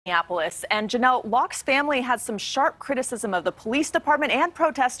Minneapolis. And Janelle, Locke's family has some sharp criticism of the police department, and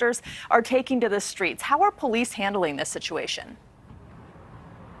protesters are taking to the streets. How are police handling this situation?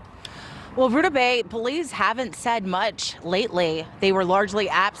 Well, Ruta Bay police haven't said much lately. They were largely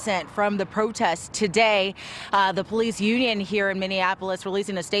absent from the protests today. The police union here in Minneapolis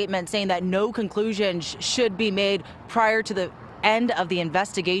releasing a statement saying that no conclusions should be made prior to the end of the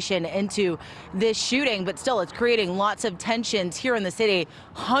investigation into this shooting, but still it's creating lots of tensions here in the city.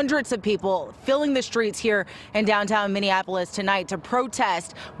 Hundreds of people filling the streets here in downtown Minneapolis tonight to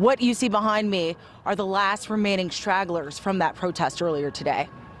protest. What you see behind me are the last remaining stragglers from that protest earlier today.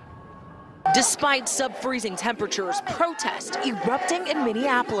 Despite sub-freezing temperatures, protests erupting in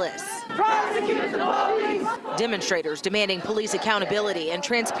Minneapolis. Demonstrators demanding police accountability and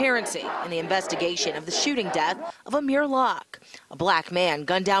transparency in the investigation of the shooting death of Amir Locke, a black man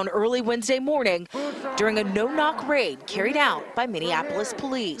gunned down early Wednesday morning during a no-knock raid carried out by Minneapolis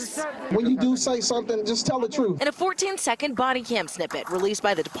police. When you do say something, just tell the truth. In a 14-second body cam snippet released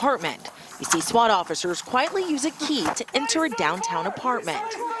by the department, you see SWAT officers quietly use a key to enter a downtown apartment.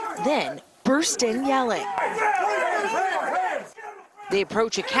 Then burst in yelling. They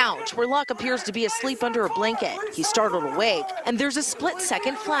approach a couch where Locke appears to be asleep under a blanket. He's startled awake, and there's a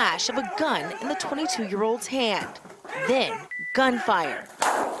split-second flash of a gun in the 22-year-old's hand. Then gunfire.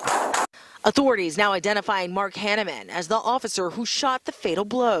 Authorities now identifying Mark Hanneman as the officer who shot the fatal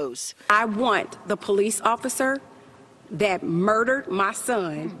blows. I want the police officer that murdered my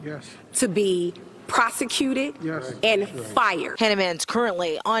son to be prosecuted and fired. Hanneman's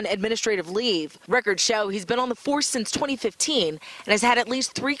currently on administrative leave. Records show he's been on the force since 2015 and has had at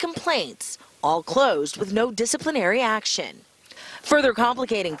least 3 complaints, all closed with no disciplinary action. Further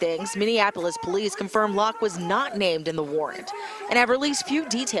complicating things, Minneapolis police confirm Locke was not named in the warrant and have released few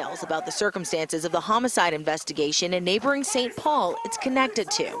details about the circumstances of the homicide investigation in neighboring St. Paul it's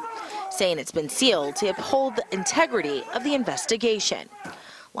connected to, saying it's been sealed to uphold the integrity of the investigation.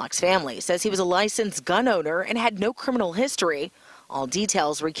 Locke's family says he was a licensed gun owner and had no criminal history. All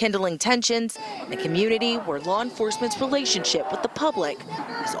details rekindling tensions in a community where law enforcement's relationship with the public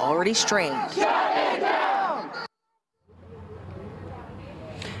is already strained.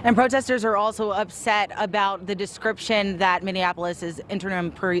 And protesters are also upset about the description that Minneapolis's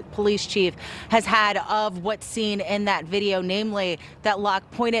interim police chief has had of what's seen in that video, namely that Locke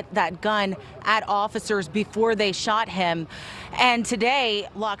pointed that gun at officers before they shot him. And today,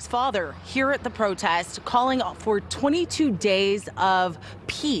 Locke's father here at the protest calling for 22 days of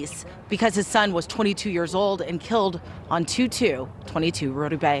peace because his son was 22 years old and killed on 2/2/22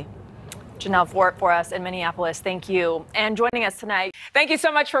 Ruta Bay. Janelle for us in Minneapolis, thank you. And joining us tonight. Thank you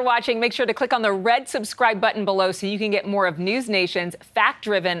so much for watching. Make sure to click on the red subscribe button below so you can get more of NewsNation's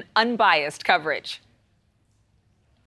fact-driven, unbiased coverage.